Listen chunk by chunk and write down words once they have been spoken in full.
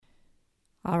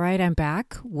All right, I'm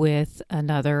back with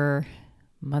another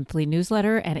monthly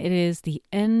newsletter, and it is the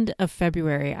end of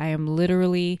February. I am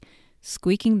literally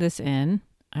squeaking this in.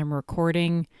 I'm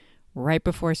recording right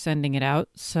before sending it out,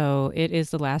 so it is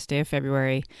the last day of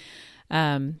February.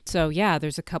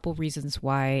 There's a couple reasons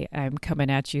why I'm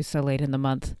coming at you so late in the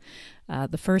month.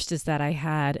 The first is that I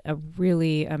had a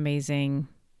really amazing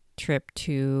trip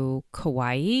to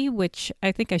Kauai, which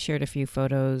I think I shared a few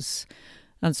photos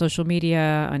on social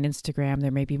media, on Instagram.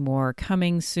 There may be more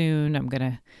coming soon. I'm going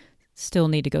to still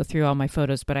need to go through all my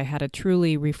photos, but I had a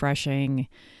truly refreshing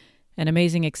and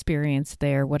amazing experience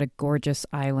there. What a gorgeous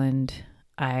island.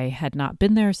 I had not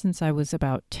been there since I was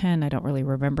about 10. I don't really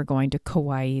remember going to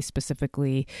Kauai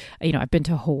specifically. I've been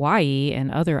to Hawaii and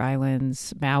other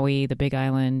islands, Maui, the Big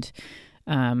Island,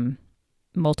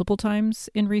 multiple times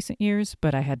in recent years,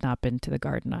 but I had not been to the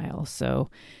Garden Isle. So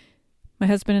my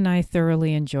husband and I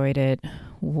thoroughly enjoyed it.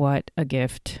 What a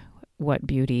gift. What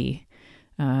beauty.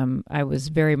 I was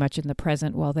very much in the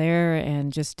present while there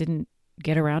and just didn't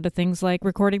get around to things like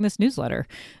recording this newsletter.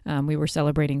 We were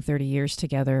celebrating 30 years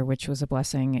together, which was a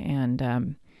blessing.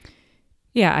 And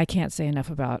I can't say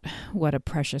enough about what a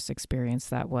precious experience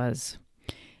that was.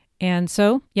 And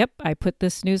so, I put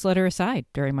this newsletter aside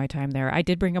during my time there. I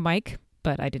did bring a mic,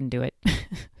 but I didn't do it.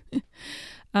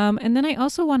 And then I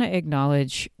also want to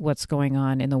acknowledge what's going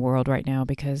on in the world right now,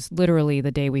 because literally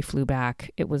the day we flew back,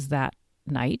 it was that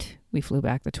night. We flew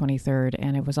back the 23rd,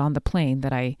 and it was on the plane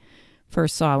that I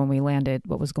first saw when we landed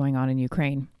what was going on in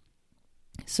Ukraine.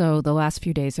 So the last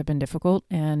few days have been difficult,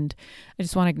 and I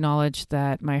just want to acknowledge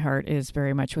that my heart is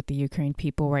very much with the Ukraine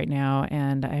people right now.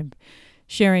 And I'm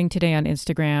sharing today on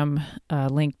Instagram a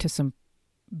link to some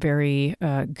very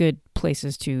good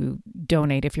places to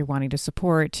donate if you're wanting to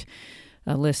support,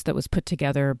 a list that was put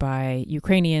together by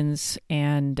Ukrainians,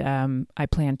 and I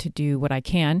plan to do what I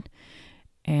can.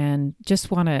 And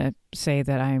just want to say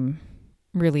that I'm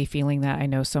really feeling that. I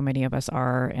know so many of us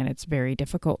are, and it's very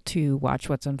difficult to watch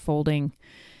what's unfolding.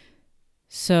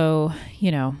 So,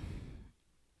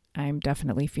 I'm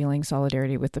definitely feeling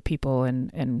solidarity with the people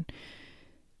and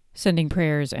sending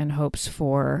prayers and hopes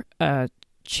for a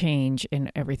change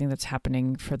in everything that's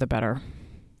happening for the better.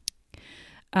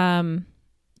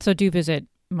 So do visit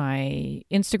my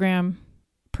Instagram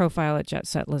profile at Jet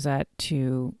Set Lizette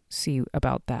to see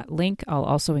about that link. I'll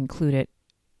also include it.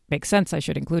 Makes sense. I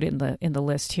should include it in the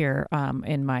list here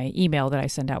in my email that I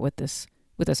send out with this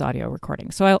audio recording.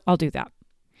 So I'll do that.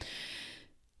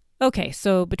 Okay,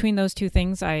 so between those two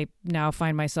things, I now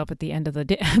find myself at the end of at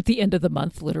the end of the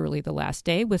month, literally the last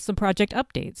day, with some project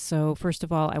updates. So first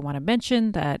of all, I want to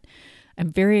mention that I'm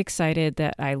very excited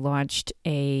that I launched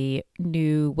a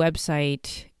new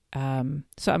website.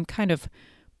 So I'm kind of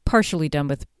partially done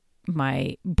with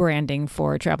my branding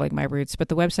for Traveling My Roots, but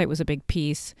the website was a big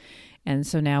piece. And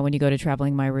so now when you go to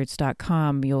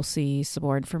travelingmyroots.com, you'll see some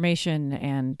more information,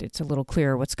 and it's a little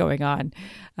clearer what's going on.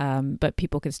 But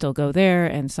people can still go there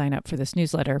and sign up for this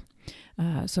newsletter.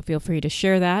 So feel free to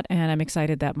share that. And I'm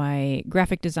excited that my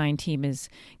graphic design team is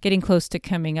getting close to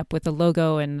coming up with a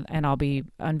logo, and I'll be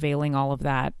unveiling all of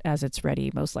that as it's ready,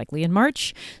 most likely in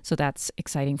March. So that's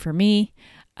exciting for me.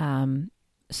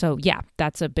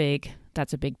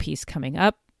 That's a big piece coming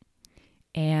up.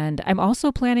 And I'm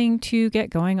also planning to get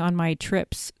going on my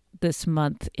trips this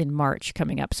month in March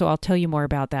coming up. So I'll tell you more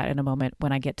about that in a moment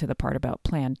when I get to the part about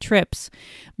planned trips.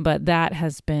 But that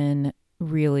has been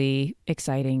really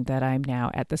exciting that I'm now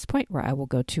at this point where I will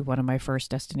go to one of my first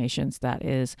destinations that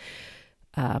is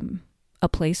a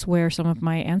place where some of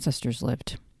my ancestors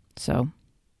lived. So,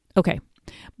 okay.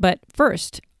 But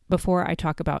first, before I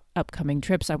talk about upcoming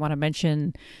trips, I want to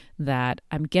mention that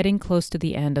I'm getting close to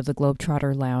the end of the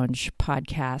Globetrotter Lounge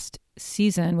podcast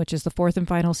season, which is the fourth and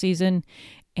final season.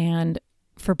 And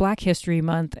for Black History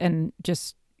Month, and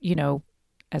just,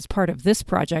 as part of this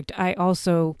project, I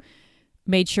also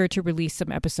made sure to release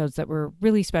some episodes that were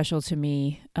really special to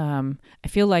me. I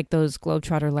feel like those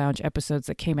Globetrotter Lounge episodes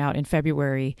that came out in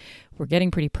February were getting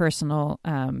pretty personal,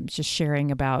 just sharing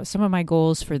about some of my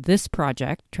goals for this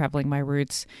project, Traveling My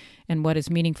Roots, and what is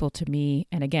meaningful to me.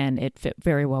 And again, it fit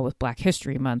very well with Black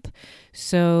History Month.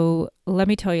 So let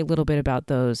me tell you a little bit about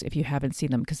those if you haven't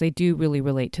seen them, because they do really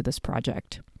relate to this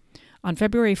project. On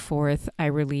February 4th, I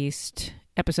released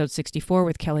episode 64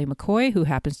 with Kelly McCoy, who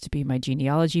happens to be my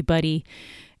genealogy buddy.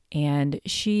 And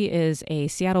she is a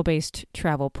Seattle-based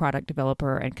travel product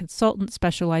developer and consultant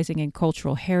specializing in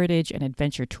cultural heritage and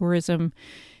adventure tourism.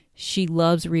 She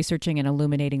loves researching and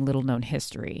illuminating little-known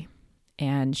history.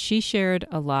 And she shared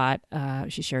a lot.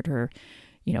 She shared her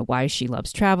why she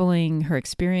loves traveling, her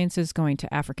experiences going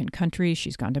to African countries,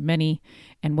 she's gone to many,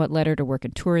 and what led her to work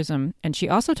in tourism. And she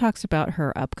also talks about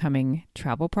her upcoming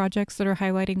travel projects that are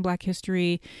highlighting Black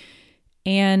history.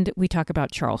 And we talk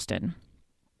about Charleston,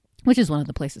 which is one of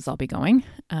the places I'll be going.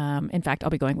 In fact, I'll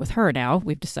be going with her now.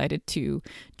 We've decided to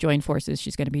join forces.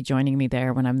 She's going to be joining me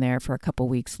there when I'm there for a couple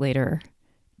weeks later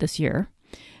this year.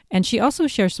 And she also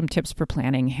shares some tips for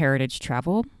planning heritage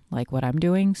travel, like what I'm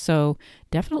doing. So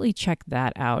definitely check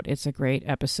that out. It's a great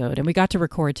episode. And we got to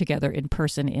record together in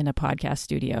person in a podcast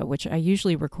studio, which I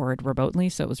usually record remotely.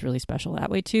 So it was really special that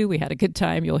way too. We had a good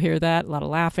time. You'll hear that. A lot of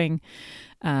laughing.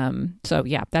 So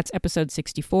yeah, that's episode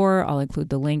 64. I'll include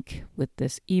the link with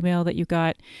this email that you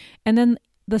got. And then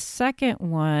the second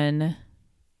one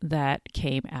that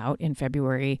came out in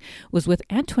February was with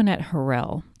Antoinette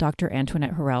Harrell, Dr.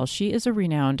 Antoinette Harrell. She is a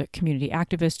renowned community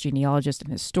activist, genealogist,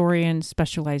 and historian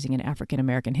specializing in African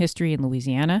American history in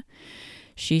Louisiana.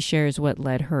 She shares what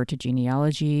led her to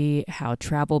genealogy, how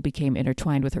travel became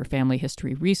intertwined with her family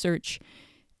history research,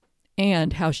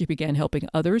 and how she began helping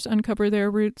others uncover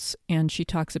their roots. And she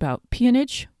talks about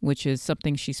peonage, which is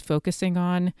something she's focusing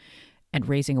on and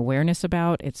raising awareness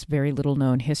about. It's very little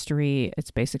known history.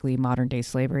 It's basically modern day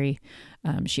slavery.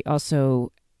 She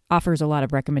also offers a lot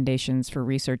of recommendations for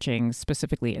researching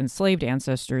specifically enslaved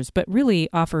ancestors, but really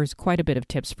offers quite a bit of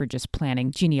tips for just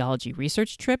planning genealogy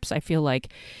research trips. I feel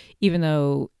like even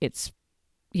though it's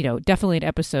definitely an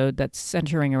episode that's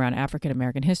centering around African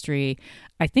American history,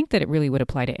 I think that it really would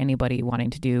apply to anybody wanting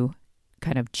to do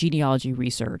kind of genealogy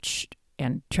research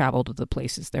and travel to the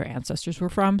places their ancestors were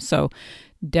from. So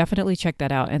definitely check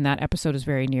that out. And that episode is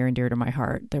very near and dear to my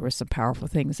heart. There were some powerful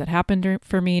things that happened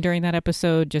for me during that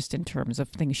episode, just in terms of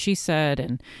things she said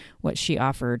and what she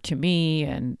offered to me.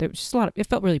 And there was just it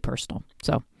felt really personal.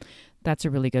 So that's a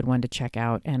really good one to check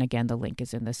out. And again, the link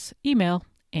is in this email.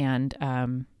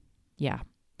 And yeah.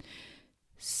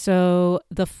 So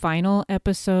the final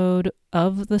episode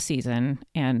of the season,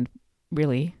 and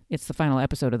really, it's the final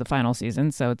episode of the final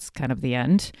season, so it's kind of the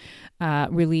end,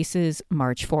 releases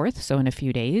March 4th, so in a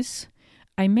few days.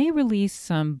 I may release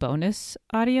some bonus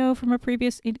audio from a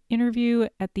previous interview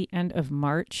at the end of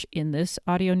March in this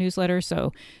audio newsletter,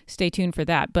 so stay tuned for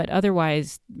that. But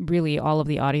otherwise, really, all of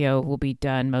the audio will be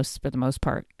done, for the most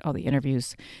part, all the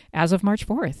interviews, as of March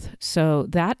 4th. So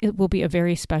it will be a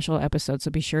very special episode, so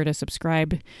be sure to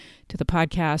subscribe to the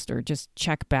podcast or just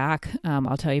check back.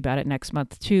 I'll tell you about it next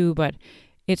month too, but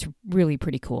it's really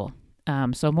pretty cool.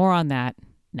 So more on that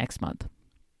next month.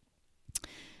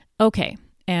 Okay.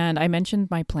 And I mentioned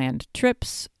my planned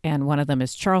trips, and one of them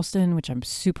is Charleston, which I'm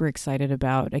super excited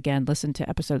about. Again, listen to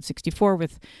episode 64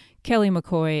 with Kelly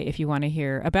McCoy if you want to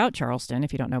hear about Charleston,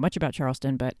 if you don't know much about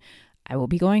Charleston, but I will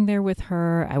be going there with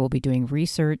her. I will be doing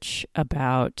research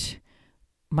about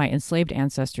my enslaved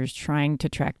ancestors, trying to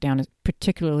track down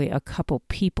particularly a couple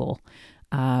people.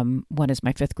 One is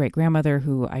my fifth great grandmother,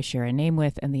 who I share a name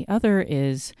with, and the other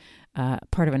is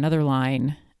part of another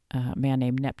line, a man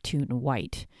named Neptune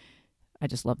White. I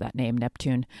just love that name,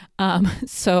 Neptune.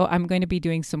 So I'm going to be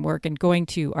doing some work and going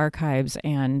to archives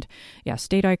and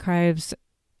state archives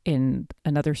in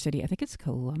another city. I think it's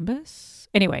Columbus.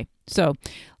 Anyway, so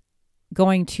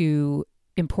going to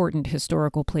important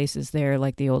historical places there,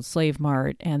 like the old Slave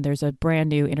Mart, and there's a brand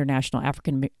new International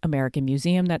African American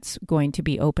Museum that's going to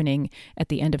be opening at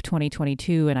the end of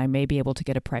 2022, and I may be able to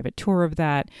get a private tour of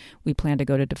that. We plan to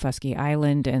go to Defusky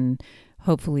Island, and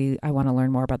hopefully I want to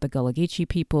learn more about the Gullah Geechee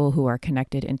people, who are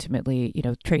connected intimately,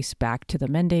 trace back to the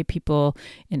Mende people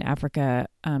in Africa,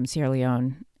 Sierra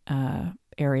Leone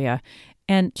area.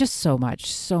 And just so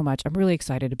much. I'm really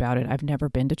excited about it. I've never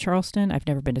been to Charleston. I've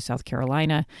never been to South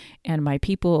Carolina. And my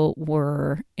people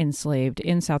were enslaved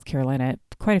in South Carolina.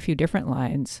 Quite a few different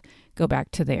lines go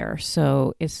back to there.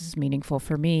 So this is meaningful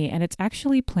for me. And it's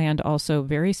actually planned also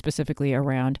very specifically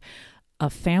around a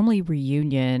family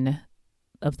reunion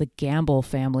of the Gamble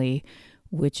family,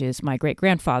 which is my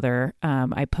great-grandfather.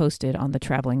 I posted on the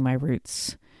Traveling My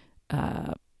Roots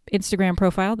Instagram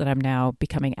profile that I'm now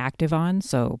becoming active on.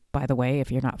 So, by the way,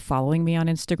 if you're not following me on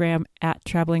Instagram at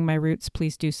Traveling My Roots,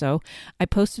 please do so. I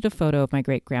posted a photo of my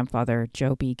great-grandfather,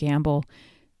 Joe B. Gamble.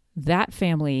 That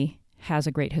family has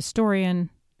a great historian,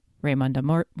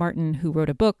 Raymonda Martin, who wrote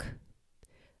a book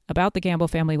about the Gamble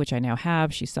family, which I now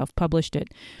have. She self-published it.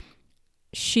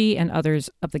 She and others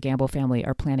of the Gamble family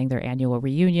are planning their annual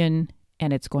reunion,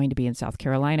 and it's going to be in South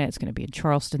Carolina. It's going to be in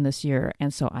Charleston this year.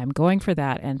 And so I'm going for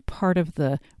that. And part of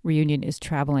the reunion is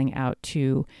traveling out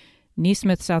to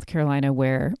Neesmith, South Carolina,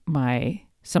 where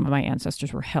some of my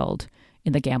ancestors were held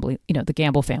in the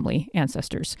Gamble family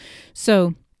ancestors.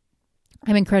 So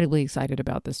I'm incredibly excited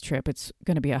about this trip. It's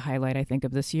going to be a highlight, I think,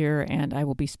 of this year, and I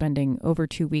will be spending over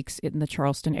 2 weeks in the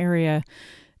Charleston area,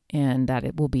 and that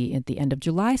it will be at the end of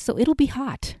July, so it'll be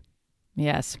hot.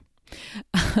 Yes.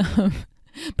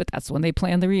 But that's when they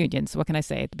plan the reunions. What can I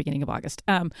say at the beginning of August?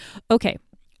 Okay,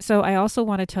 so I also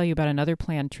want to tell you about another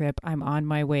planned trip. I'm on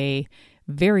my way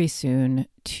very soon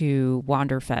to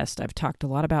Wanderfest. I've talked a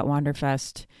lot about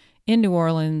Wanderfest in New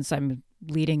Orleans. I'm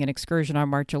leading an excursion on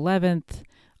March 11th.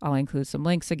 I'll include some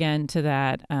links again to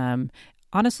that.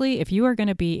 Honestly, if you are going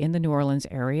to be in the New Orleans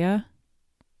area,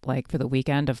 like for the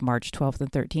weekend of March 12th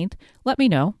and 13th, let me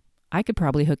know. I could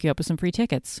probably hook you up with some free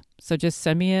tickets. So just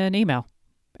send me an email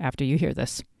after you hear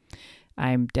this.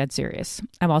 I'm dead serious.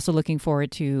 I'm also looking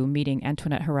forward to meeting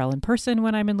Antoinette Harrell in person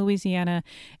when I'm in Louisiana.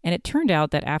 And it turned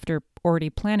out that after already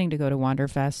planning to go to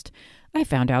Wanderfest, I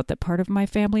found out that part of my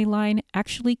family line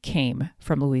actually came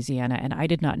from Louisiana. And I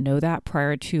did not know that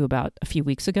prior to about a few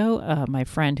weeks ago. My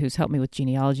friend who's helped me with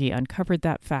genealogy uncovered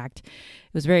that fact.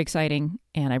 It was very exciting.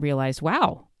 And I realized,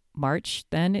 wow, March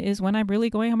then is when I'm really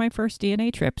going on my first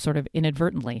DNA trip, sort of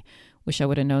inadvertently. Wish I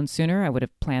would have known sooner. I would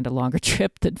have planned a longer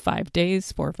trip than 5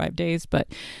 days, 4 or 5 days, but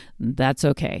that's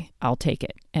okay. I'll take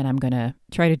it. And I'm going to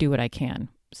try to do what I can,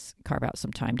 carve out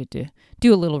some time to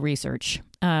do a little research,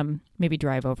 maybe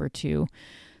drive over to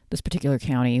this particular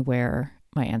county where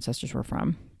my ancestors were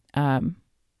from.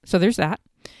 So there's that.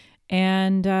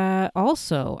 And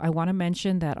also, I want to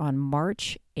mention that on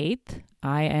March 8th,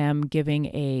 I am giving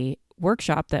a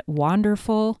workshop that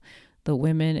Wanderful, the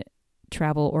women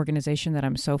travel organization that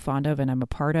I'm so fond of and I'm a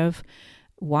part of.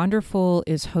 Wanderful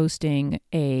is hosting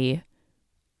a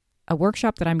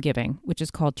workshop that I'm giving, which is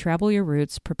called Travel Your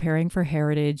Roots, Preparing for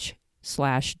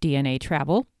Heritage/DNA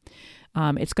Travel.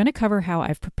 It's going to cover how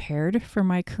I've prepared for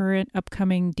my current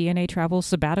upcoming DNA travel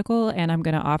sabbatical, and I'm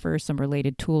going to offer some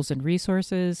related tools and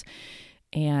resources.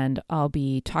 And I'll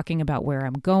be talking about where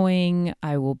I'm going.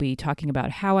 I will be talking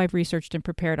about how I've researched and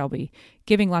prepared. I'll be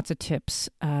giving lots of tips,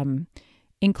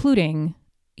 including,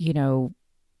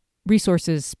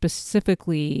 resources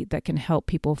specifically that can help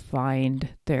people find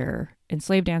their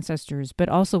enslaved ancestors. But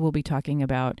also we'll be talking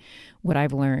about what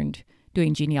I've learned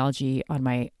doing genealogy on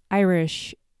my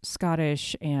Irish,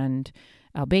 Scottish, and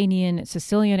Albanian,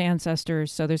 Sicilian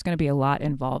ancestors. So there's going to be a lot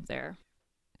involved there.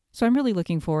 So I'm really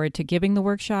looking forward to giving the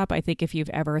workshop. I think if you've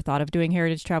ever thought of doing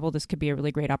heritage travel, this could be a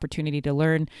really great opportunity to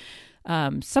learn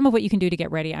some of what you can do to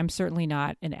get ready. I'm certainly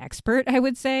not an expert, I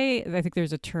would say. I think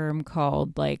there's a term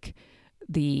called like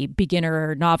the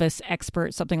beginner, novice,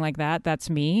 expert, something like that. That's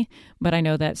me. But I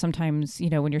know that sometimes,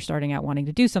 when you're starting out wanting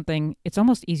to do something, it's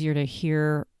almost easier to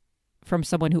hear from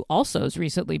someone who also has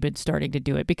recently been starting to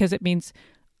do it, because it means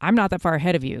I'm not that far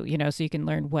ahead of you, so you can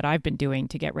learn what I've been doing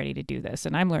to get ready to do this.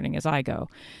 And I'm learning as I go.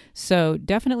 So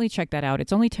definitely check that out.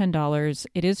 It's only $10.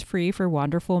 It is free for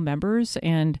Wanderful members.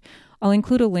 And I'll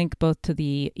include a link both to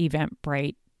the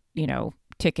Eventbrite,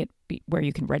 ticket where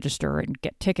you can register and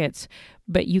get tickets.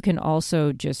 But you can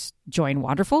also just join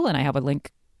Wanderful. And I have a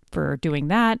link for doing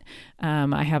that.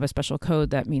 I have a special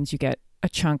code that means you get a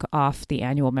chunk off the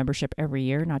annual membership every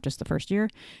year, not just the first year.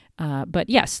 But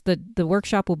yes, the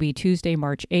workshop will be Tuesday,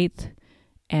 March 8th,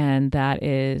 and that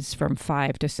is from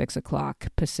 5 to 6 o'clock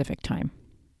Pacific time.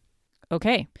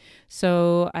 Okay,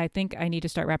 so I think I need to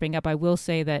start wrapping up. I will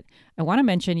say that I want to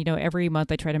mention, every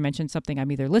month I try to mention something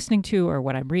I'm either listening to or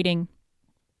what I'm reading.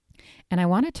 And I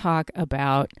want to talk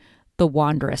about the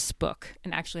Wondrous book.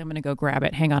 And actually, I'm going to go grab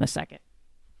it. Hang on a second.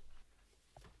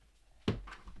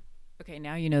 Okay,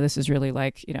 now this is really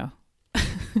like,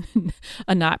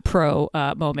 a not pro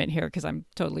moment here, because I'm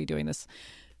totally doing this,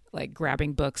 like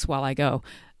grabbing books while I go,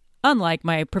 unlike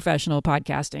my professional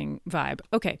podcasting vibe.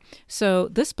 Okay, so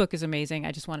this book is amazing.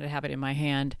 I just wanted to have it in my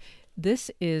hand. This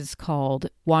is called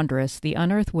Wondrous, The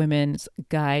Unearthed Women's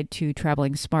Guide to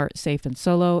Traveling Smart, Safe, and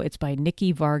Solo. It's by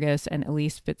Nikki Vargas and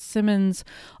Elise Fitzsimmons.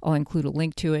 I'll include a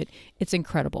link to it. It's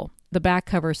incredible. The back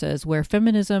cover says, Where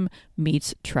Feminism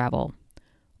Meets Travel.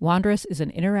 Wondrous is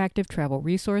an interactive travel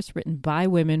resource written by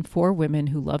women for women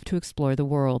who love to explore the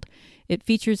world. It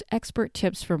features expert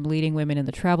tips from leading women in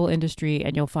the travel industry,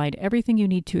 and you'll find everything you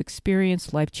need to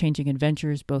experience life-changing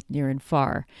adventures both near and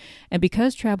far. And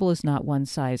because travel is not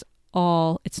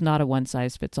it's not a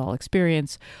one-size-fits-all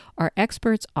experience, our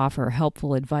experts offer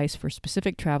helpful advice for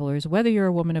specific travelers, whether you're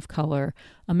a woman of color,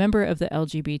 a member of the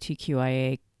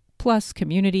LGBTQIA+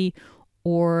 community,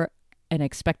 or an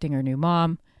expecting or new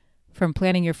mom. From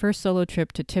planning your first solo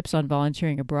trip to tips on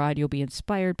volunteering abroad, you'll be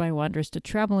inspired by Wondrous to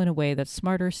travel in a way that's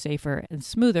smarter, safer, and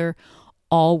smoother,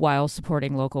 all while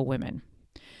supporting local women.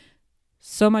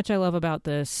 So much I love about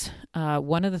this.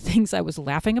 One of the things I was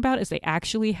laughing about is they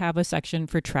actually have a section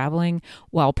for traveling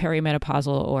while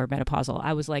perimenopausal or menopausal.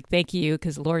 I was like, thank you,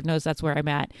 because Lord knows that's where I'm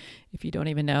at. If you don't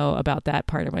even know about that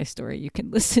part of my story, you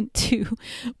can listen to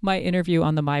my interview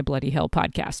on the My Bloody Hell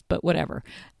podcast, but whatever.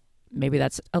 Maybe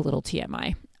that's a little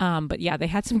TMI. But yeah, they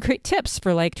had some great tips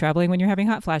for like traveling when you're having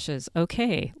hot flashes.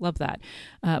 Okay, love that.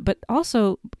 But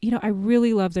also, I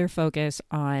really love their focus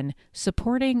on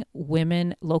supporting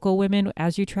women, local women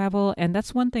as you travel. And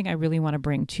that's one thing I really want to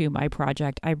bring to my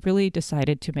project. I really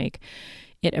decided to make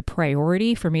it a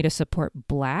priority for me to support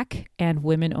Black and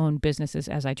women-owned businesses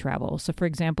as I travel. So for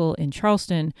example, in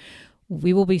Charleston,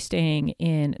 we will be staying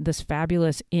in this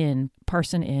fabulous inn,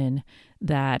 Parson Inn,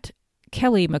 that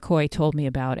Kelly McCoy told me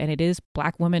about, and it is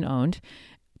Black woman owned.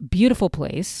 Beautiful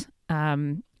place.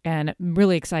 And I'm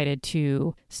really excited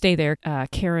to stay there.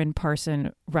 Karen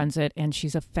Parson runs it, and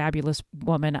she's a fabulous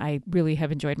woman. I really have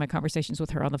enjoyed my conversations with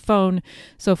her on the phone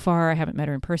so far. I haven't met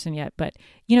her in person yet, but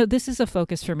this is a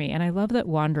focus for me. And I love that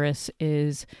Wanderess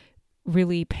is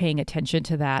really paying attention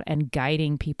to that and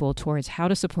guiding people towards how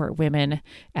to support women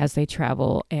as they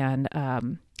travel and,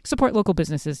 support local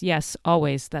businesses. Yes,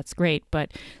 always. That's great.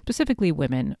 But specifically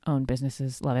women-owned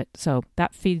businesses, love it. So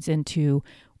that feeds into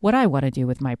what I want to do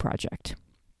with my project.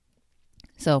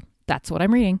 So that's what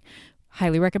I'm reading.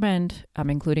 Highly recommend.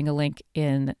 I'm including a link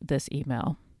in this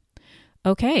email.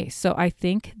 Okay, so I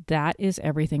think that is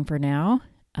everything for now.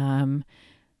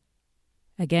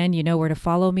 Again, you know where to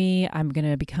follow me. I'm going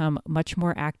to become much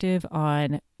more active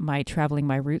on my Traveling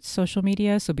My Roots social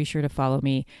media. So be sure to follow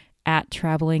me at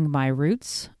Traveling My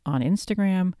Roots on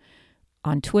Instagram.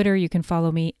 On Twitter, you can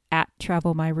follow me at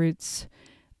Travel My Roots.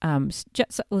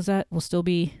 Jet Set Lizette will still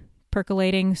be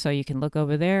percolating, so you can look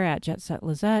over there at Jet Set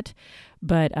Lizette.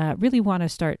 But really want to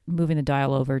start moving the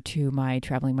dial over to my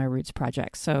Traveling My Roots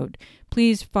project. So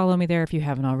please follow me there if you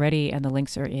haven't already, and the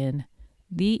links are in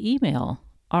the email.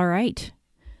 All right,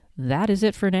 that is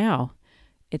it for now.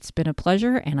 It's been a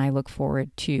pleasure, and I look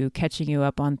forward to catching you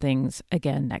up on things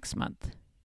again next month.